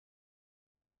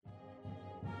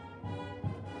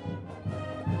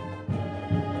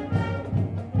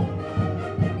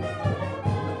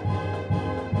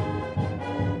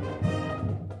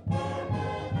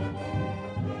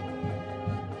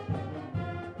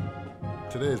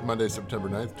Today is Monday, September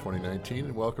 9th, 2019,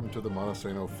 and welcome to the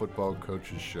Montesano Football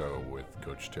Coaches Show with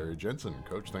Coach Terry Jensen.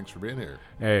 Coach, thanks for being here.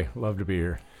 Hey, love to be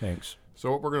here. Thanks. So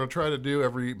what we're going to try to do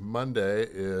every Monday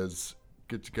is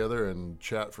get together and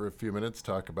chat for a few minutes,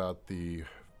 talk about the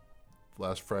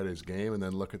last Friday's game, and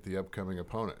then look at the upcoming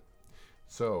opponent.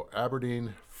 So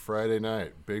Aberdeen, Friday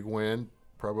night, big win,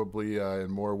 probably in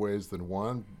more ways than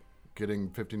one, getting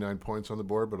 59 points on the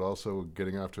board, but also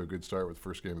getting off to a good start with the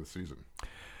first game of the season.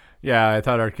 Yeah, I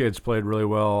thought our kids played really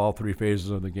well all three phases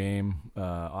of the game,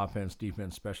 offense,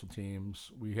 defense, special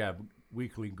teams. We have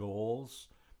weekly goals,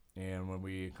 and when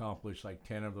we accomplish like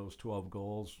 10 of those 12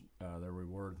 goals, they're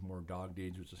rewarded with more dog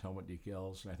deeds, which is helmet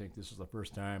decals. And I think this is the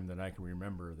first time that I can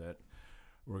remember that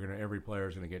every player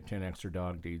is going to get 10 extra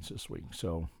dog deeds this week.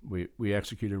 So we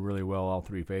executed really well all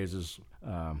three phases.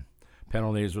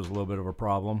 Penalties was a little bit of a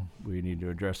problem. We need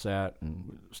to address that, and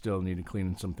we still need to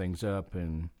clean some things up.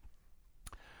 And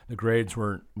the grades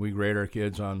we grade our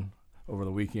kids on over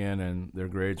the weekend, and their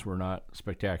grades were not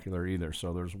spectacular either.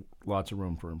 So there's lots of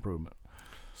room for improvement.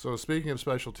 So speaking of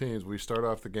special teams, we start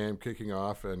off the game kicking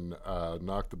off and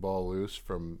knock the ball loose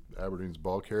from Aberdeen's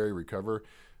ball carry, recover,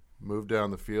 move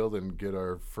down the field, and get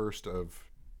our first of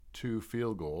 2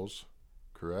 field goals.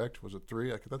 Correct? Was it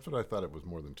 3? That's what I thought it was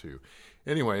more than 2.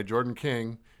 Anyway, Jordan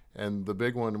King. And the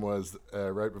big one was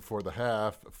right before the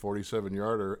half, a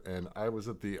 47-yarder, and I was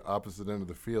at the opposite end of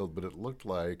the field, but it looked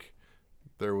like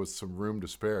there was some room to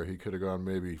spare. He could have gone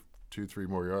maybe 2-3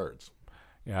 more yards.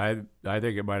 Yeah, I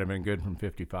think it might have been good from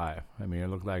 55. I mean, it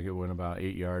looked like it went about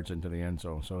 8 yards into the end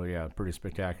zone. So, yeah, pretty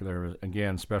spectacular.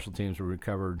 Again, special teams were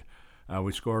recovered.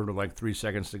 We scored with like 3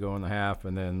 seconds to go in the half,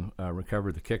 and then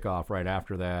recovered the kickoff right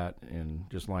after that and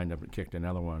just lined up and kicked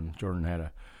another one. Jordan had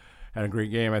a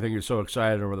great game. I think he was so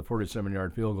excited over the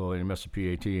 47-yard field goal that he missed a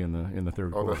PAT in the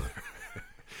third quarter.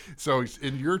 So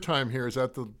in your time here, is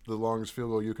that the longest field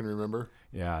goal you can remember?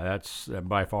 Yeah, that's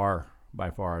by far. I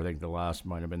think the last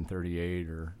might have been 38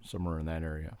 or somewhere in that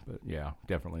area. But, yeah,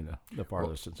 definitely the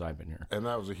farthest since I've been here. And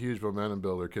that was a huge momentum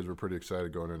builder. Kids were pretty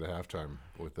excited going into halftime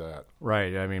with that.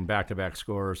 Right. I mean, back-to-back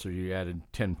scores, so you added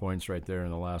 10 points right there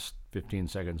in the last 15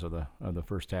 seconds of the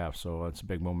first half. So that's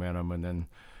big momentum. And then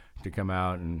to come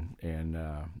out and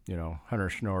Hunter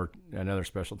Schnorr, another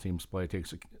special teams play,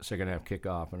 takes a second half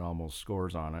kickoff and almost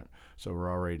scores on it. So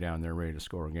we're already down there ready to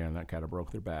score again. That kind of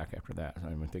broke their back after that.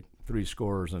 I mean, I think 3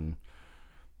 scores in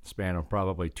the span of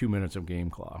probably 2 minutes of game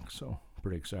clock. So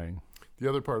pretty exciting. The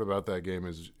other part about that game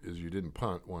is you didn't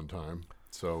punt one time.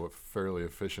 So fairly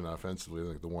efficient offensively. I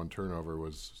think the one turnover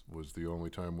was the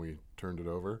only time we turned it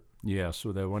over. Yeah,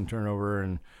 so that one turnover,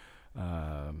 and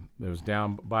it was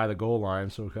down by the goal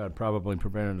line, so it had probably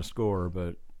prevented a score,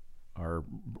 but our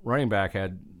running back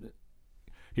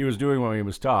he was doing what he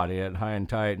was taught. He had high and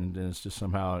tight, and it's just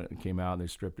somehow it came out and they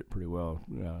stripped it pretty well.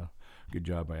 Good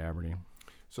job by Aberdeen.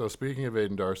 So speaking of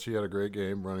Aiden Darcy, he had a great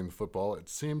game running the football. It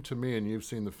seemed to me, and you've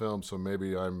seen the film, so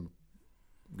maybe I'm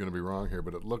going to be wrong here,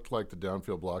 but it looked like the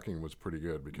downfield blocking was pretty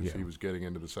good because he was getting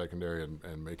into the secondary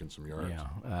and making some yards.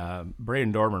 Yeah,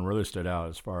 Braden Dorman really stood out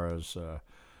as far as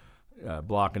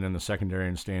blocking in the secondary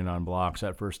and staying on blocks.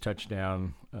 That first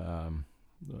touchdown,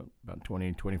 about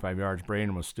 20, 25 yards,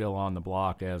 Braden was still on the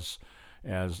block as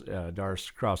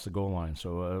Darce crossed the goal line,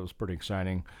 so it was pretty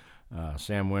exciting.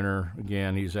 Sam Winter,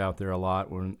 again, he's out there a lot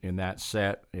in that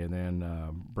set, and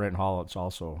then Brent Hollitz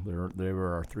also. They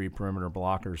were our 3 perimeter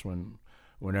blockers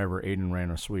whenever Aiden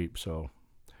ran a sweep, so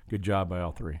good job by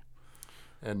all 3.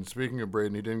 And speaking of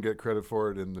Braden, he didn't get credit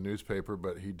for it in the newspaper,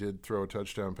 but he did throw a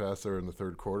touchdown pass there in the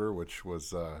third quarter, which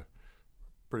was a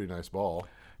pretty nice ball.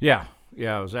 Yeah, it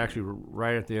was actually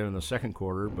right at the end of the second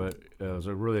quarter, but it was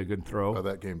a really good throw. Oh,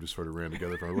 that game just sort of ran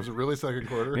together for me. Was it really second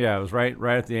quarter? Yeah, it was right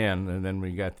at the end, and then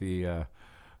we got the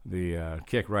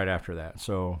kick right after that.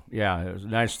 So, yeah, it was a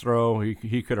nice throw.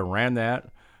 He could have ran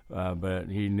that, but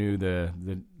he knew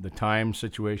the time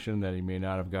situation that he may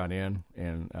not have got in,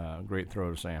 and great throw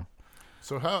to Sam.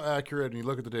 So how accurate, and you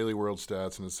look at the Daily World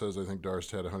stats, and it says I think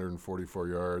Darst had 144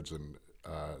 yards and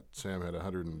Sam had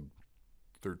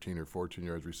 113 or 14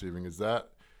 yards receiving. Is that,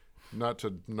 not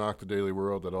to knock the Daily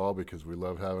World at all because we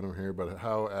love having them here, but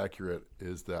how accurate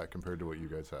is that compared to what you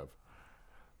guys have?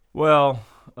 Well,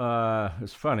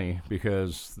 it's funny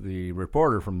because the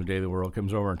reporter from the Daily World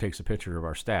comes over and takes a picture of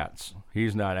our stats.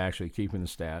 He's not actually keeping the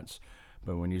stats.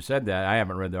 But when you said that, I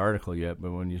haven't read the article yet,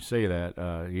 but when you say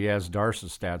that, he has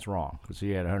Darce's stats wrong because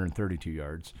he had 132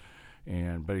 yards.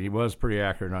 But he was pretty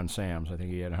accurate on Sam's. I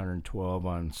think he had 112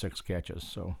 on 6 catches.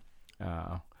 So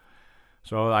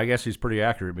So I guess he's pretty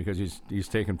accurate because he's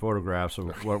taking photographs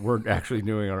of what we're actually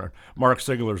doing. Mark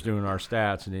Sigler's doing our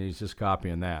stats, and he's just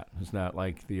copying that. It's not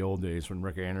like the old days when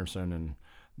Rick Anderson and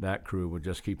that crew would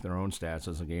just keep their own stats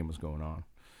as the game was going on.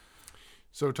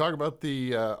 So talk about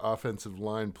the offensive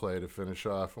line play to finish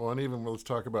off. Well, and even let's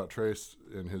talk about Trace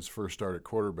in his first start at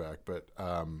quarterback. But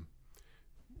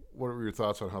what were your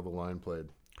thoughts on how the line played?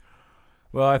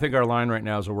 Well, I think our line right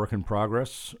now is a work in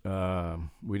progress.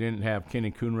 We didn't have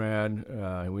Kenny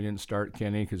Coonrad. We didn't start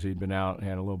Kenny because he'd been out,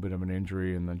 had a little bit of an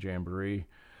injury in the jamboree.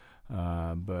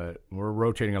 But we're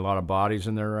rotating a lot of bodies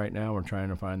in there right now. We're trying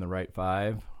to find the right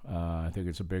five. I think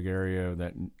it's a big area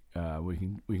that we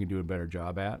can do a better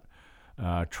job at.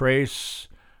 Trace,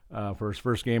 for his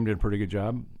first game, did a pretty good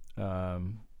job.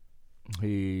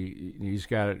 He's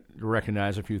got to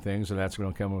recognize a few things, and that's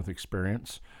going to come with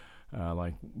experience.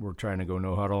 Like we're trying to go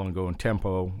no huddle and go in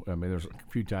tempo. I mean, there's a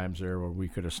few times there where we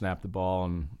could have snapped the ball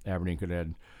and Aberdeen could have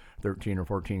had 13 or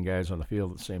 14 guys on the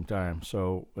field at the same time.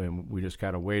 So and we just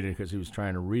kind of waited because he was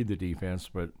trying to read the defense.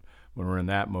 But when we're in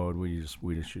that mode, we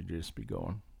should just be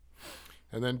going.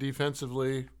 And then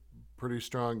defensively, pretty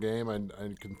strong game. I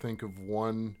can think of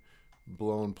one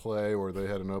blown play where they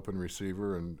had an open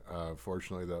receiver, and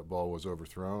fortunately that ball was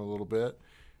overthrown a little bit.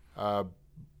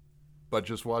 But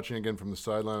just watching again from the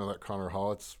sideline, I thought Connor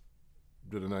Hollitz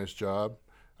did a nice job.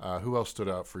 Who else stood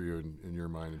out for you in your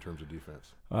mind in terms of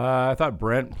defense? I thought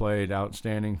Brent played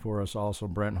outstanding for us also.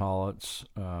 Brent Hollitz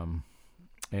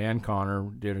and Connor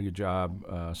did a good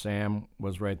job. Sam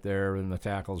was right there in the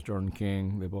tackles. Jordan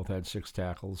King, they both had 6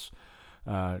 tackles.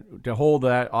 To hold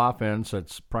that offense,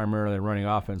 that's primarily a running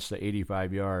offense, to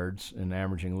 85 yards and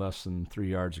averaging less than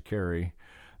 3 yards a carry,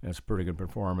 that's a pretty good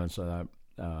performance.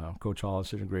 Coach Hollis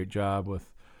did a great job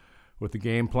with the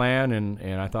game plan,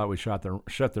 and I thought we shut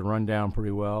the run down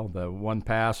pretty well. The one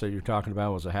pass that you're talking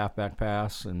about was a halfback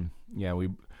pass, and yeah,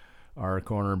 our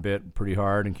corner bit pretty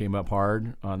hard and came up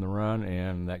hard on the run,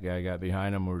 and that guy got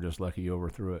behind him. We were just lucky he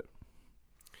overthrew it.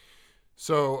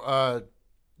 So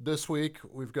this week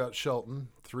we've got Shelton,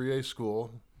 3A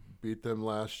school, beat them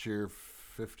last year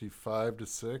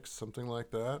 55-6, something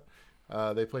like that.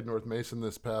 They played North Mason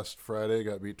this past Friday,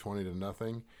 got beat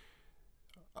 20-0.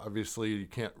 Obviously, you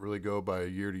can't really go by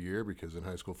year to year because in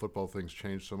high school football things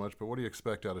change so much. But what do you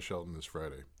expect out of Shelton this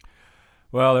Friday?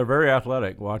 Well, they're very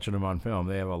athletic. Watching them on film,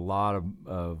 they have a lot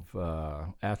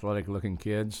of athletic-looking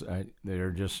kids.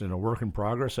 They're just in a work in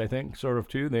progress, I think, sort of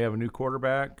too. They have a new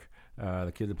quarterback.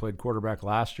 The kid that played quarterback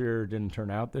last year didn't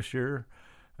turn out this year.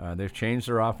 They've changed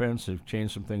their offense. They've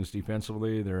changed some things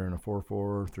defensively. They're in a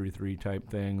 4-4, 3-3 type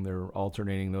thing. They're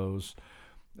alternating those.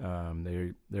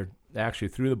 They're actually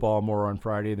threw the ball more on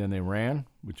Friday than they ran,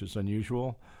 which is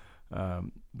unusual.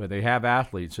 But they have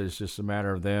athletes. It's just a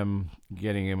matter of them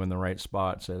getting them in the right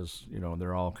spots. As you know,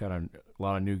 they're all kind of a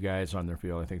lot of new guys on their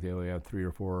field. I think they only have 3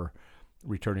 or 4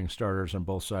 returning starters on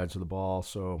both sides of the ball.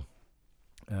 So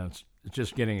it's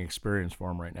just getting experience for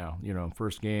them right now. You know,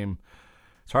 first game.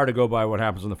 It's hard to go by what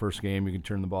happens in the first game. You can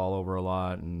turn the ball over a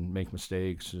lot and make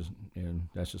mistakes, and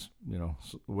that's just, you know,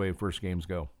 the way first games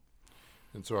go.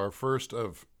 And so our first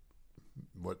of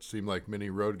what seemed like mini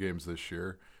road games this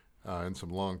year and some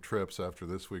long trips after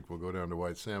this week, we'll go down to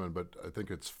White Salmon. But I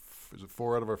think is it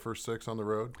 4 out of our first 6 on the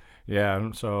road?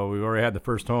 Yeah, so we've already had the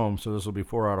first home, so this will be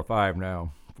 4 out of 5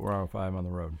 now, 4 out of 5 on the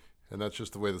road. And that's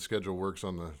just the way the schedule works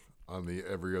on the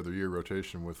every other year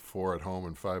rotation with 4 at home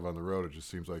and 5 on the road. It just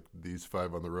seems like these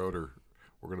 5 on the road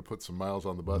we're going to put some miles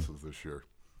on the buses this year.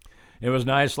 It was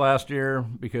nice last year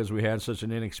because we had such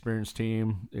an inexperienced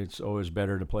team. It's always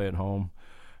better to play at home.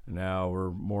 Now we're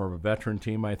more of a veteran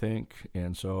team, I think,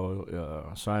 and so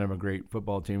a sign of a great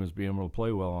football team is being able to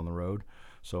play well on the road.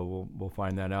 So we'll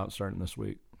find that out starting this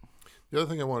week. The other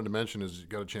thing I wanted to mention is you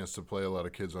got a chance to play a lot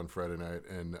of kids on Friday night,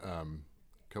 and a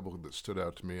couple that stood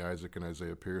out to me, Isaac and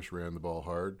Isaiah Pierce ran the ball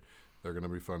hard. They're going to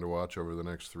be fun to watch over the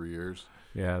next 3 years.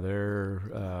 Yeah, they're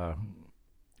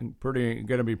going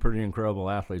to be pretty incredible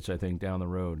athletes, I think, down the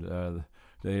road.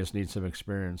 They just need some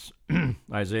experience.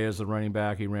 Isaiah's the running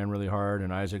back. He ran really hard,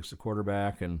 and Isaac's the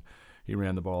quarterback, and he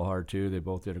ran the ball hard too. They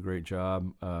both did a great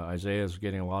job. Isaiah's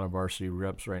getting a lot of varsity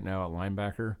reps right now at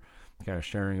linebacker, kind of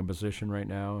sharing a position right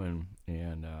now,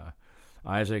 and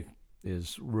Isaac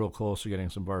is real close to getting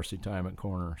some varsity time at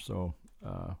corner. So,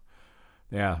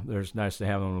 yeah, there's nice to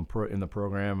have them in the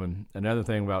program. And another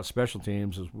thing about special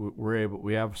teams is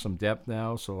we have some depth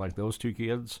now. So like those 2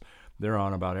 kids, they're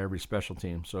on about every special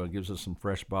team. So it gives us some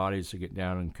fresh bodies to get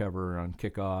down and cover on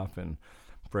kickoff and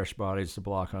fresh bodies to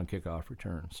block on kickoff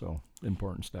return. So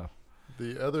important stuff.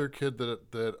 The other kid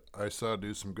that I saw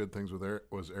do some good things with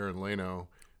was Aaron Leno.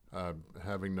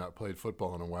 having not played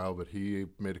football in a while, but he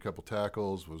made a couple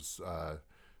tackles,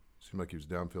 seemed like he was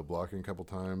downfield blocking a couple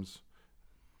times.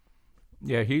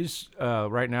 Yeah, he's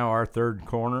right now our third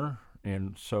corner,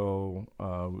 and so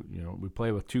we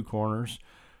play with two corners,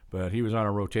 but he was on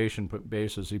a rotation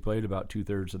basis. He played about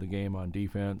 2/3 of the game on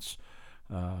defense,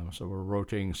 so we're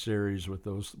rotating series with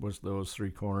those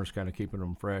three corners, kind of keeping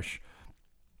them fresh.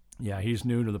 Yeah, he's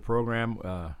new to the program.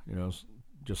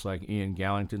 Just like Ian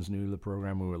Gallington's new to the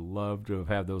program. We would love to have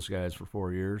had those guys for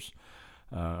 4 years.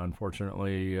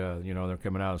 Unfortunately, they're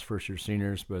coming out as first-year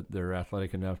seniors, but they're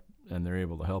athletic enough and they're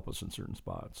able to help us in certain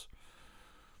spots.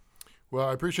 Well,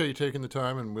 I appreciate you taking the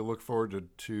time, and we look forward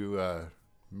to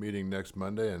meeting next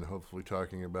Monday and hopefully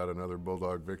talking about another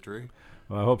Bulldog victory.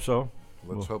 Well, I hope so.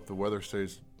 Let's hope the weather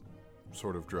stays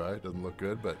sort of dry. It doesn't look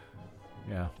good, but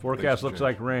yeah, forecast looks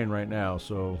like rain right now,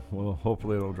 so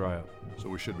hopefully it'll dry up. So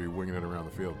we should be winging it around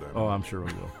the field then. Oh, I'm sure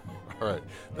we will. All right.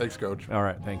 Thanks, Coach. All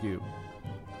right. Thank you.